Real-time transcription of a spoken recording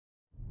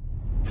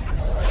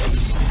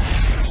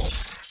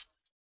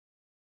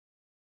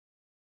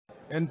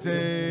And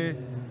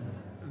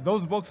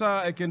those boxers,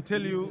 I can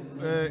tell you,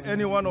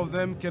 any one of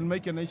them can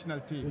make a national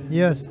team.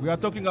 Yes. We are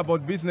talking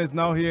about business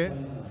now here.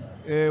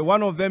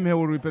 One of them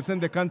will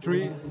represent the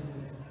country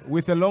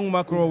with a long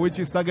macro, which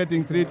is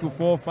targeting 3 to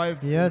 4,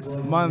 5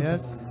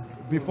 months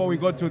before we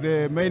go to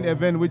the main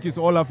event, which is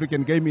All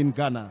African Game in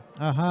Ghana.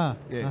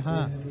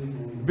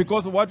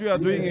 Because what we are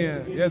doing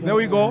here, yes, there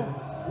we go.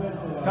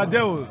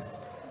 Tadeus.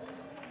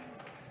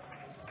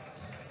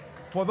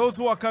 For those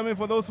who are coming,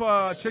 for those who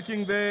are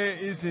checking there,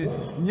 is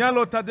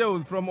Nyalo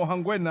Tadeus from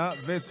Ohangwena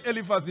versus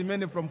Eliphas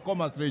Imene from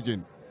Khomas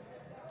region.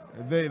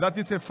 That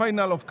is a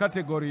final of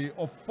category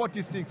of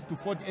 46 to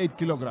 48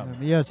 kilograms.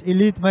 Yes,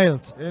 elite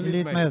males.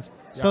 Elite males.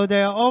 Yeah. So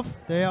they are off.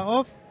 They are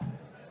off.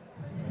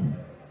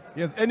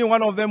 Yes, any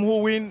one of them who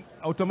win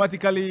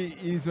automatically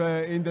is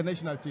in the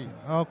national team.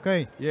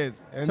 Okay.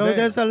 Yes. And so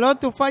there's a lot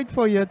to fight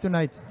for here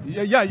tonight.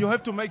 Yeah, you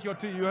have to make your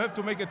team. You have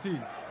to make a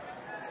team.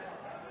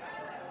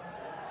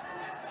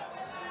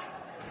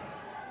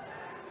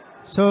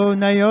 So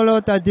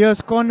Nyalo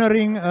Tadeus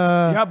cornering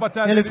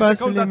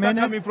Eliphas Imene.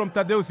 Coming from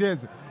Tadeus,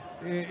 yes.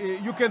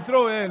 You can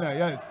throw in,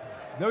 yes.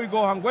 There we go.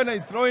 Ohangwena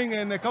is throwing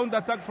and a counter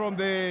attack from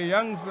the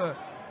Youngs.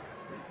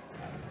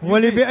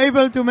 Will he be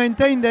able to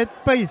maintain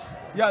that pace?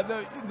 Yeah,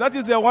 that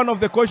is one of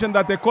the questions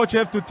that the coach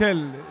have to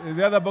tell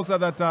the other boxer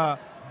that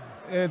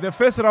the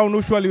first round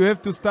usually you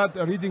have to start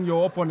reading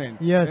your opponent.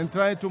 Yes. And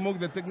try to move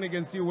the technique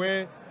and see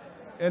where,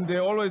 and they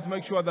always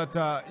make sure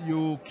that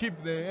you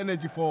keep the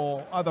energy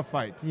for other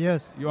fight.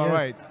 Yes. You are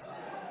right.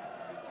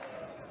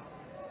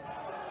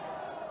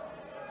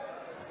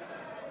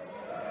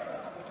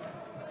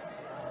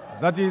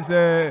 That is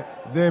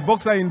the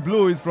boxer in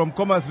blue is from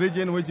Khomas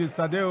region, which is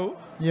Tadeu.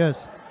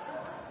 Yes.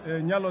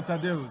 Nyalo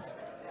Tadeus.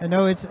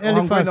 No, it's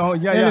Eliphas.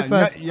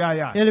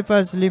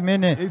 Eliphas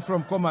Imene. It's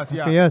from Khomas,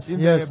 yeah. Okay, yes,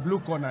 in the blue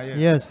corner, yes.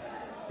 Yes.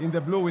 In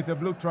the blue with a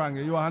blue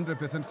triangle, you are 100%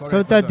 correct.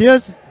 So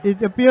Tadeus,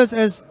 it appears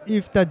as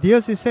if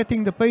Tadeus is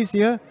setting the pace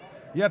here.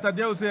 Yeah,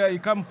 Tadeus he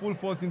come full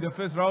force in the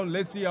first round.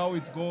 Let's see how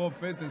it goes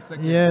first and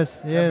second.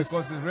 Yes, yes.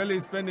 Because he's really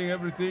spending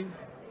everything.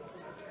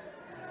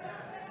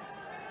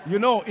 You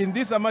know, in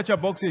this amateur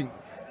boxing,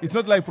 it's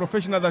not like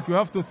professional that you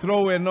have to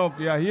throw and knock.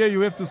 Yeah, here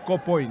you have to score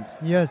points.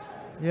 Yes,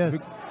 yes.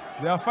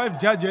 There are 5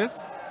 judges,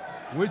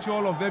 which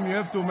all of them you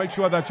have to make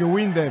sure that you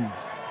win them.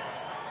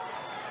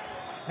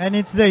 And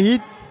it's the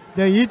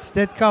hits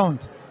that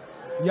count.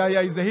 Yeah,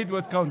 it's the hit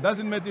what count.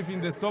 Doesn't matter if in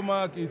the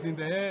stomach, it's in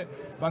the hair,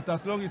 but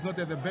as long as it's not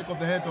at the back of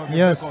the head or the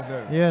back of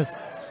the... Yes.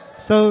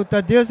 So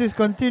Tadeus is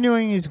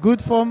continuing his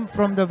good form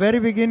from the very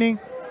beginning.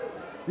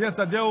 Yes,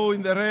 Tadeu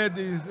in the red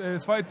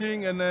is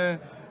fighting, and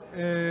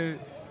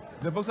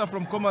the boxer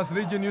from Khomas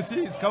region, you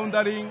see, is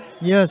countering.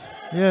 Yes,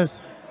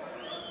 yes.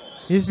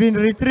 He's been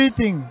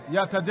retreating.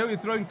 Yeah, Tadeu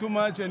is throwing too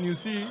much, and you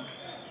see,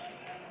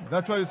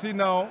 that's why you see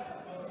now,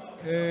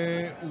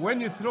 when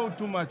you throw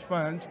too much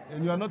punch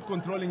and you are not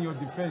controlling your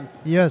defense,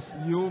 yes,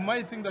 you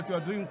might think that you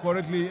are doing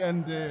correctly,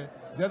 and the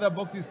other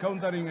box is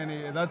countering,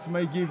 and that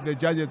may give the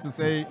judges to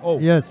say, oh,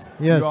 yes,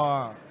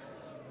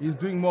 he's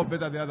doing more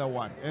better than the other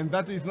one. And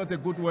that is not a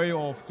good way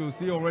to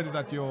see already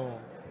that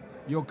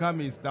your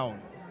cam is down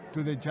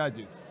to the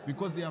judges.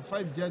 Because there are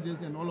 5 judges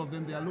and all of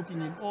them, they are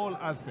looking in all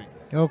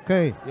aspects.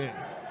 Okay. Yeah.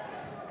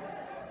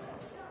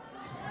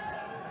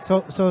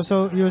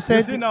 So you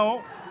said... You see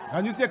now,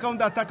 and you see a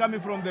counter attack coming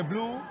from the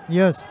blue.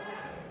 Yes.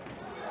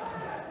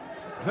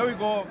 There we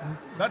go.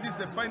 That is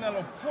the final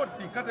of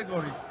 40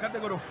 category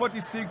of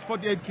 46,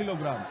 48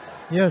 kilograms.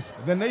 Yes.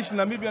 The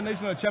Namibia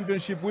National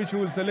Championship, which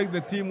will select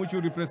the team which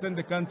will represent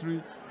the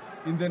country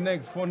in the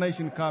next 4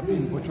 Nation Cup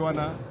in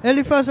Botswana.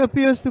 Eliphas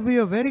appears to be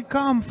a very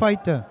calm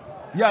fighter.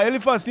 Yeah,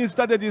 Eliphas, since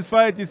started his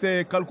fight, is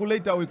a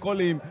calculator, we call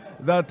him,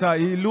 that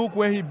he look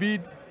where he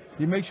beat,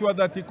 he makes sure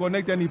that he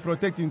connect and he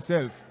protect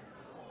himself.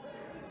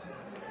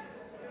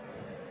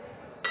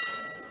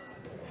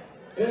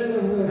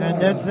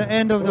 And that's the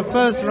end of the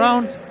first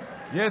round.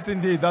 Yes,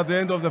 indeed, that's the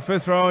end of the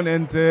first round,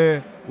 and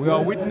we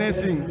are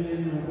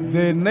witnessing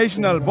the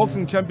National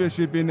Boxing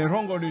Championship in the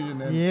Rongo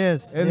region.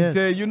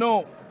 And you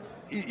know,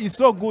 it's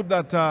so good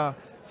that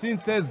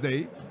since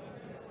Thursday,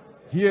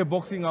 here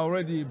boxing are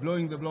already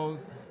blowing the blows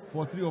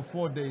for 3 or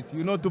 4 days.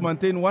 You know, to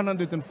maintain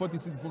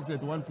 146 boxers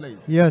at one place.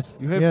 Yes.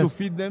 You have to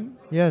feed them.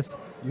 Yes.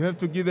 You have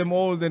to give them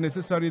all the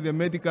necessary, the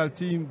medical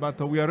team, but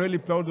we are really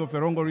proud of the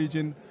Rongo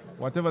region.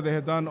 Whatever they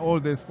have done, all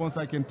the sponsors,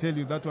 I can tell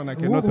you that one I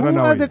cannot run away. Who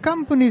are the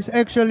companies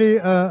actually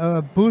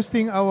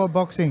boosting our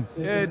boxing?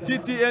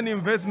 TTN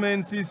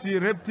Investments,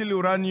 CC, Reptile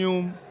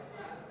Uranium,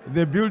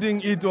 the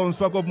building it on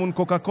Swakopmund,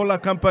 Coca-Cola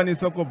Company,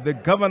 Swakop, the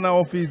Governor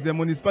Office, the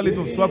Municipality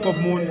of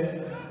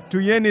Swakopmund,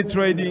 Tuyeni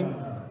Trading,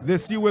 the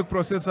Seawork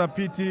Processor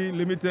PT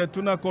Limited,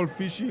 Tuna Call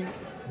Fishing,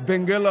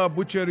 Benguela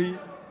Butchery,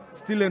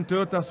 Steel and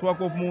Toyota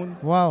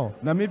Swakopmund, wow,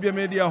 Namibia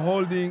Media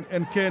Holding,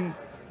 and Ken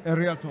and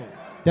Realtor.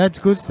 That's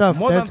good stuff.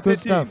 That's good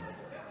stuff.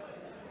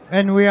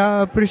 And we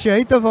are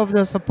appreciative of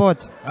the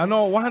support. I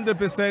know,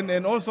 100%.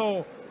 And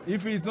also,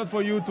 if it's not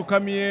for you to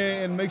come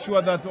here and make sure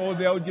that all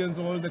the audience,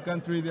 all the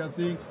country, they are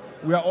seeing,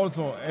 we are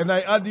also. And I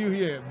add you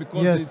here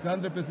because it's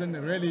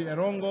 100% really a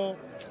Rongo.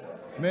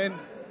 Man,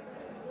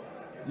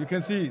 You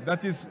can see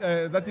that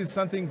is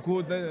something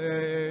good.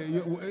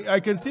 I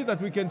can see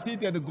that we can see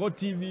it at the Go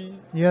TV.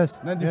 Yes.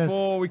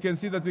 94. Yes. We can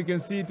see that we can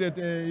see it at,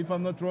 if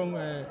I'm not wrong,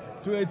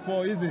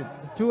 284. Is it?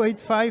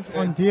 285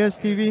 on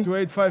DSTV.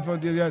 285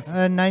 on yes.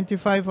 And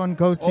 95 on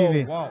Go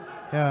TV. Oh wow.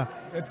 Yeah.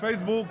 At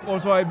Facebook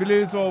also, I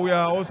believe so. We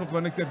are also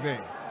connected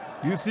there.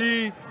 You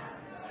see.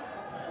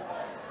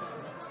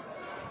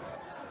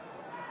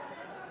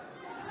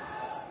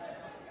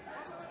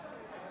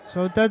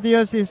 So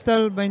Thaddeus is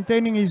still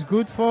maintaining his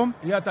good form.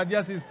 Yeah,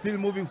 Thaddeus is still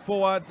moving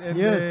forward. And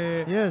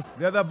yes.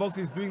 The other box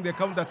is doing the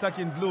counter-attack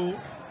in blue.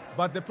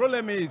 But the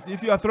problem is,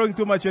 if you are throwing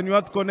too much and you are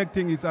not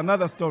connecting, it's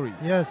another story.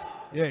 Yes.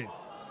 Yes.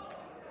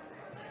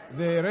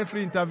 The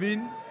referee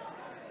intervened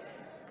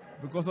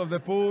because of the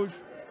push.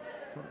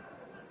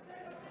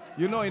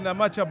 You know, in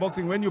amateur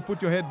boxing, when you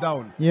put your head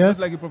down, yes, just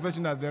like a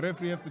professional, the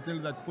referee have to tell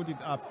you that put it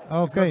up.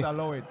 Okay. It's not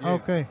allow it.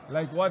 Yes. Okay.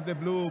 Like what the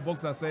blue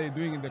boxer say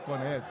doing in the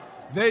corner. Yes.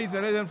 There is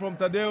a reason from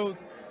Thaddeus.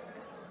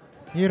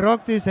 He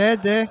rocked his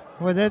head there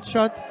with that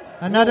shot.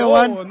 Another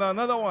one. No,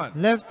 another one.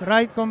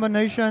 Left-right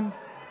combination.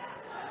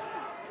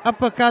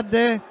 Uppercut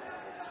there.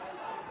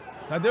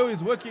 Thaddeus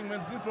is working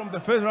from the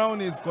first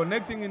round. He's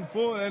connecting in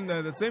full, and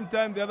at the same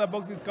time, the other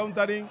box is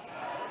countering.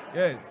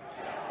 Yes.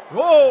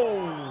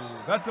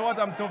 Whoa! That's what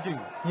I'm talking.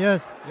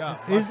 Yes. Yeah.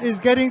 He's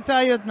getting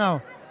tired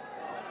now.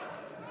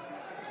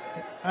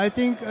 I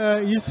think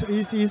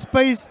his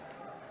pace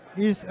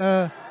is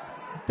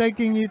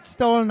taking its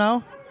toll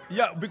now.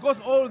 Yeah,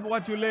 because all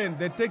what you learn,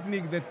 the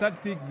technique, the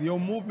tactic, your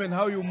movement,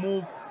 how you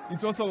move,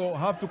 it's also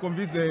have to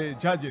convince the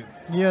judges.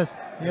 Yes,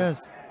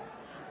 yes.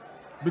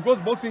 Because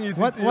boxing is...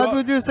 What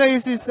would you say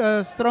is his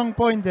strong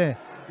point there?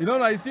 You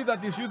know, I see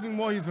that he's using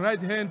more his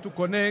right hand to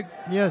connect.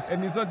 Yes.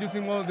 And he's not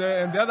using more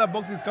and the other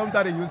box is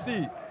countering, you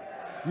see.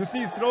 You see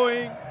he's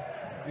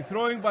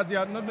throwing, but they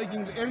are not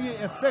making any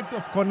effect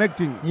of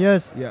connecting.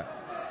 Yes. Yeah.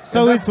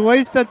 So it's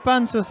wasted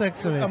punches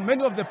actually.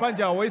 Many of the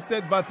punches are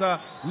wasted, but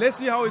let's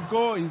see how it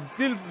goes. He's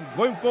still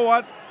going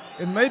forward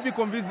and maybe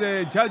convince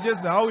the judges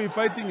how he's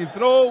fighting. He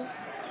throw,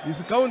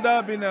 he's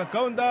counter, been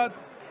countered.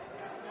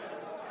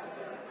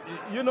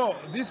 You know,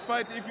 this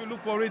fight, if you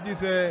look for it,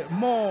 is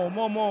more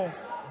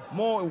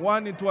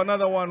one into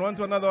another one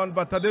to another one.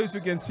 But Thaddeus,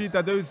 you can see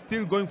Thaddeus is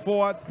still going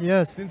forward.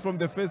 Yes. Since from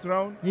the first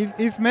round.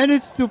 If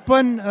managed to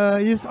pin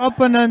his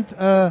opponent,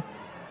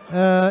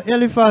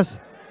 Eliphas,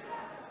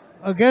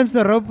 against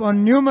the rope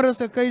on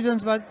numerous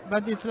occasions, but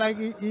it's like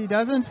he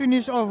doesn't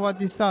finish off what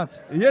he starts.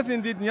 Yes,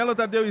 indeed. Nyalo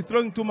Thaddeus is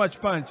throwing too much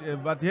punch,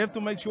 but you have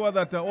to make sure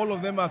that all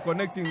of them are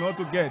connecting, not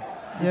to get.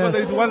 Because yes,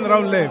 there is one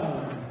round left.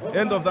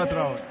 End of that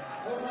round.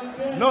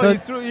 No, so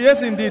it's true.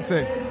 Yes, indeed,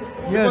 sir.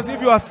 Because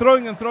if you are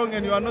throwing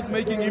and you are not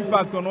making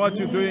impact on what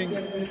you're doing,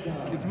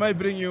 it might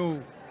bring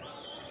you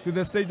to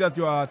the stage that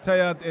you are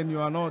tired and you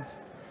are not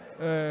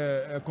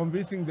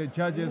convincing the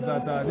judges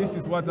that this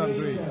is what I'm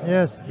doing.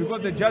 Yes. Because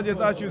the judges,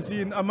 as you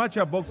see in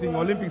amateur boxing,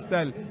 Olympic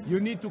style, you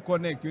need to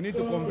connect, you need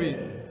to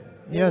convince.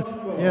 Yes,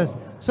 yes.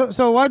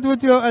 So what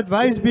would your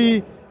advice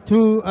be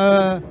to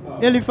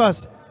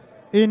Eliphas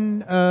in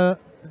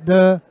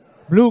the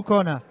blue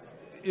corner?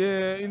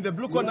 In the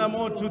blue corner,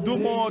 to do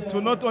more,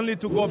 to not only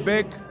to go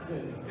back.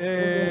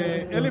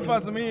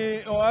 Eliphas,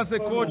 me, or as a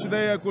coach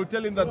there, I could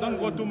tell him that don't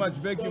go too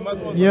much back. You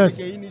must also take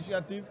an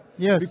initiative.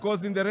 Yes.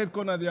 Because in the red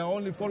corner, they are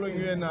only following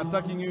you and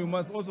attacking you. You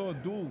must also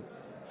do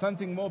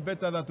something more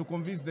better than to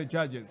convince the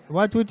judges.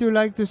 What would you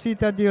like to see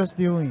Thaddeus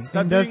doing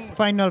in this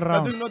final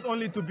round? Not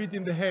only to beat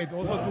in the head,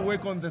 also to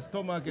work on the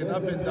stomach and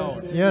up and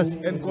down. Yes.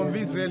 And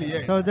convince really,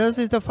 yes. So this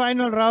is the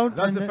final round.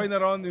 That's the final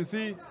round, you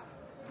see.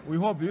 We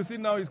hope. You see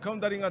now he's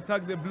countering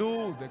attack the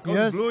blue. The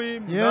coach blew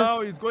him. Yes. Now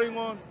he's going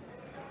on.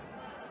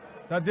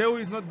 Tadeu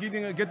is not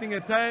getting a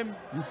time.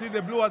 You see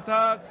the blue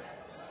attack.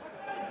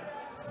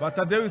 But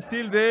Tadeu is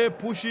still there,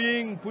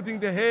 pushing, putting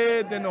the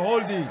head and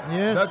holding.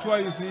 Yes. That's why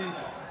you see.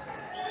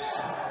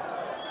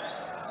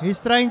 He's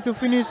trying to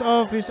finish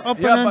off his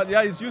opponent. Yeah, but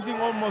yeah, he's using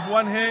almost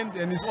one hand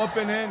and his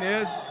open hand,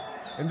 yes.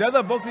 And the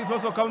other box is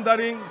also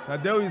countering.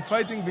 Tadeu is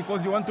fighting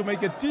because he wants to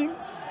make a team.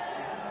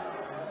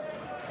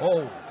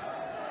 Oh.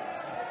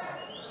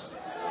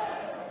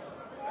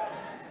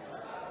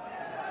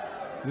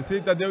 You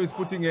see Tadeu is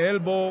putting an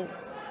elbow.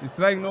 He's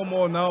trying no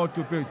more now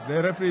to pitch.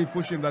 The referee is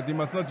pushing that he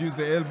must not use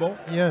the elbow.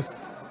 Yes.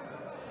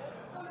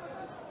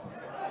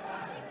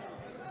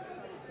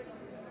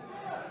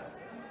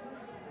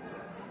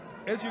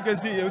 As you can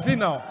see,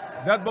 now,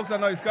 that boxer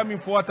now is coming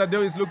forward.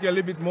 Tadeu is looking a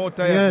little bit more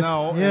tired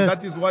now. Yes. And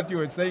that is what you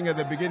were saying at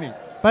the beginning.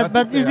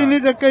 But isn't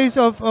it a case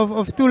of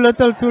too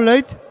little, too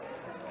late?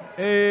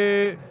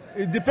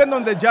 It depends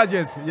on the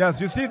judges. Yes,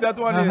 you see that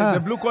one, the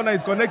blue corner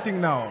is connecting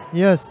now.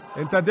 Yes.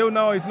 And Tadeu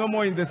now is no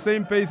more in the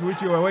same pace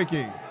which you were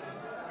working.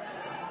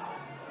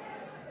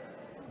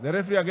 The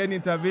referee again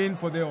intervened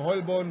for the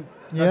whole bone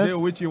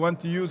Tadeu, which he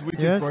wants to use,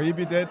 which is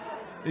prohibited.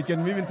 He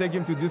can even take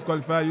him to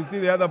disqualify. You see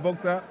the other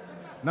boxer.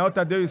 Now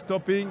Tadeu is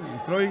stopping.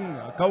 He's throwing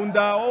a counter.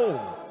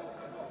 Oh,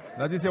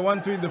 that is a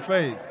 1-2 in the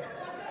face.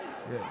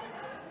 Yes.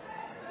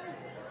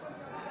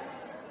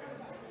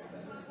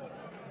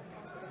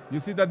 You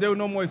see Tadeu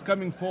Nomo is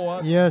coming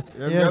forward. Yes,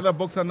 and yes. The other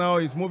boxer now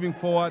is moving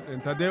forward,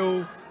 and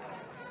Tadeu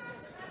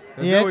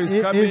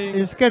is coming.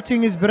 He's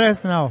catching his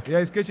breath now. Yeah,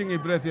 he's catching his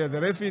breath here.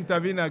 The referee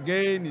intervene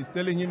again. He's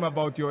telling him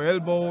about your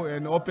elbow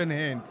and open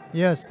hand.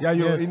 Yes. Yeah,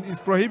 yes. It's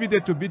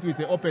prohibited to beat with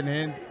the open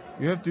hand.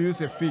 You have to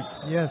use a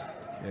fix. Yes.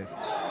 Yes.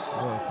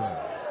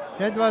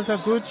 Yes, that was a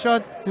good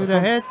shot to the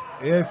head.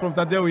 Yes, from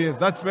Tadeu, yes.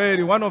 That's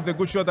one of the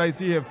good shots I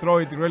see have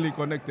thrown it really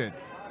connected.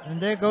 And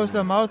there goes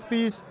the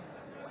mouthpiece.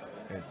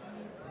 Yes.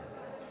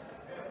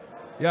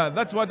 Yeah,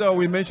 that's what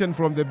we mentioned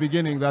from the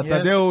beginning, that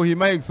Tadeu, he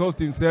might exhaust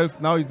himself.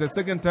 Now it's the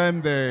second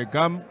time the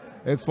gum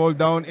has fallen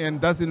down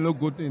and doesn't look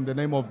good in the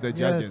name of the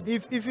judges.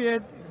 Yes, if he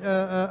had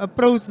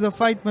approached the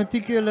fight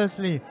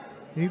meticulously,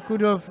 he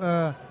could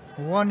have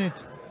won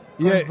it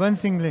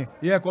convincingly.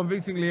 Yeah,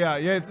 convincingly, yeah.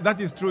 Yes, that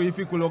is true. If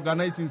he could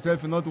organize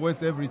himself and not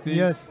waste everything.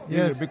 Yes,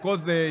 yes.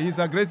 Because his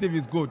aggressive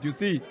is good. You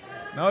see,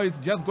 now he's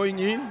just going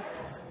in.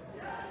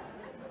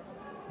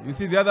 You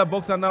see the other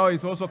boxer now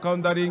is also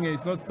countering.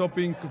 He's not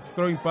stopping,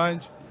 throwing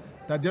punch.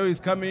 Tadeu is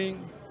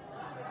coming.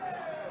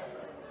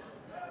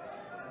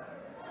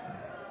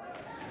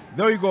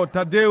 There you go,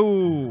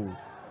 Tadeu.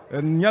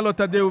 Nyalo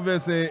Tadeu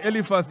versus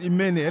Elifas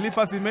Imene.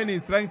 Elifas Imene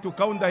is trying to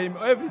counter him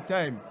every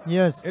time.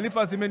 Yes.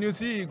 Elifas Imene, you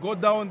see, go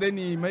down, then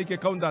he make a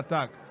counter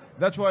attack.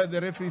 That's why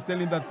the referee is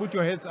telling that put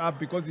your heads up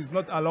because he's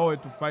not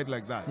allowed to fight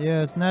like that.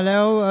 Yes,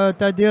 Naleo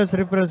Tadeu is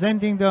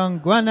representing the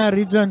Ohangwena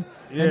region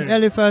and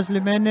Elifas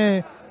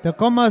Imene the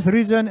Khomas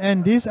region,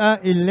 and these are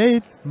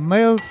elite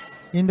males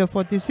in the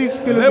 46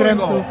 kilogram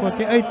to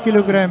 48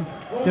 kilogram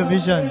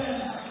division.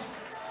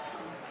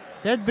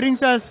 That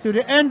brings us to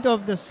the end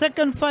of the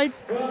second fight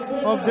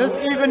of this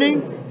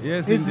evening.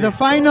 Yes, it's the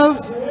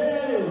finals.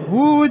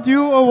 Who would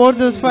you award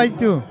this fight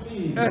to?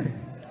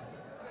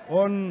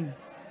 On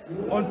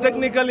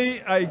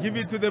technically, I give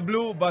it to the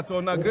blue, but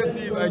on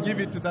aggressive, I give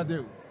it to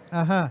Tadeu.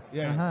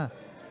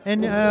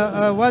 And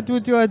what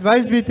would your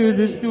advice be to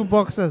these two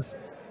boxers?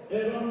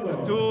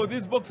 To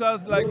these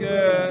boxers, like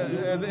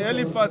the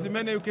Elifas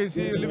Imene, you can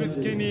see a little bit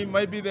skinny.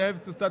 Maybe they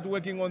have to start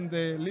working on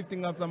the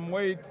lifting up some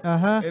weight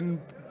and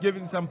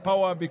giving some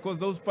power, because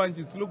those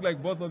punches look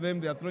like both of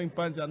them, they are throwing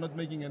punch are not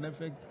making an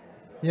effect.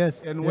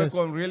 Yes. And work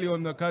on really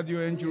on the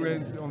cardio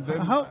endurance on them.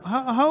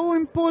 How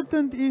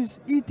important is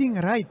eating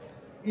right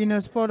in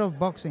a sport of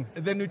boxing?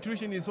 The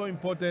nutrition is so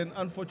important.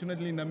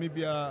 Unfortunately, in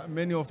Namibia,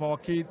 many of our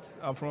kids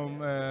are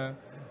from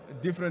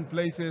different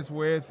places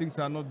where things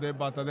are not there,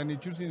 but the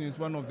nutrition is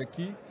one of the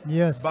key.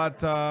 Yes.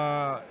 But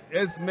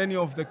as many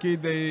of the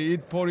kids, they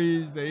eat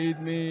porridge, they eat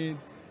meat,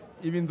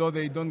 even though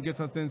they don't get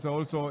sustenance,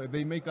 also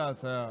they make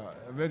us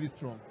very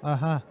strong.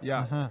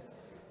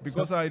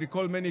 Because I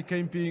recall many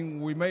camping,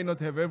 we may not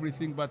have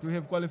everything, but we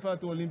have qualified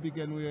to Olympic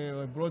and we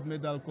have brought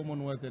medal,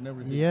 Commonwealth and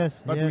everything.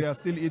 Yes. But we are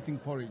still eating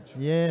porridge.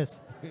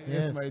 Yes.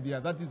 Yes, my dear.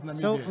 That is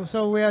Namibia.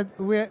 So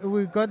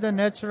we got the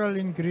natural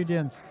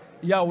ingredients.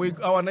 Yeah,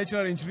 our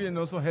natural ingredients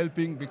also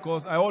helping,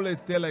 because I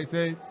always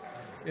say,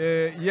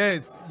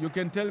 yes, you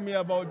can tell me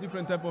about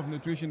different type of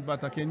nutrition,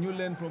 but can you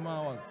learn from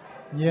ours?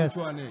 Yes.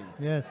 Which one is?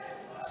 Yes.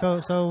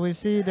 So we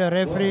see the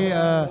referee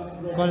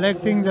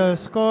collecting the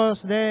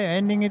scores there,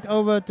 handing it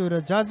over to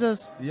the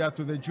judges. Yeah,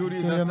 to the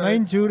jury. To the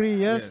main jury,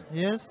 yes.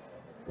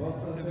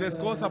 The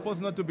score is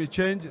supposed not to be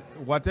changed.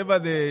 Whatever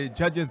the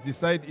judges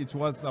decide, it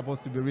was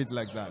supposed to be read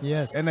like that.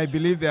 Yes. And I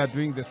believe they are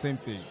doing the same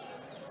thing.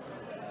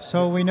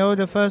 So we know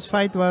the first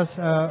fight was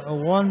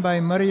won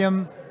by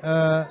Miriam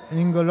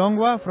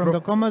Ngolongwa from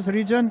the Khomas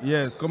region.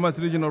 Yes, Khomas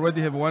region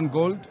already have 1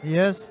 gold.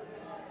 Yes.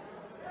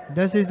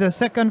 This is the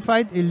second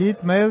fight,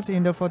 elite males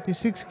in the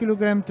 46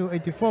 kilogram to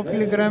 84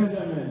 kilogram.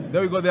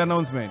 There we go, the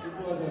announcement.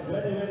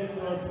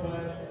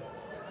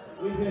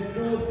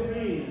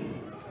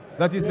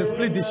 That is a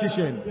split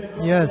decision.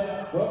 Yes.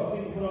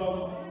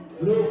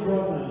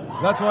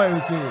 That's why we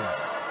see.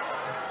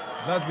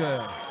 That's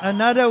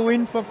another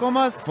win for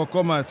Khomas. For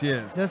Khomas,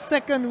 yes. The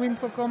second win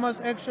for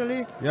Khomas,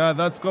 actually. Yeah,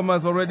 that's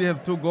Khomas already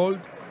have 2 gold.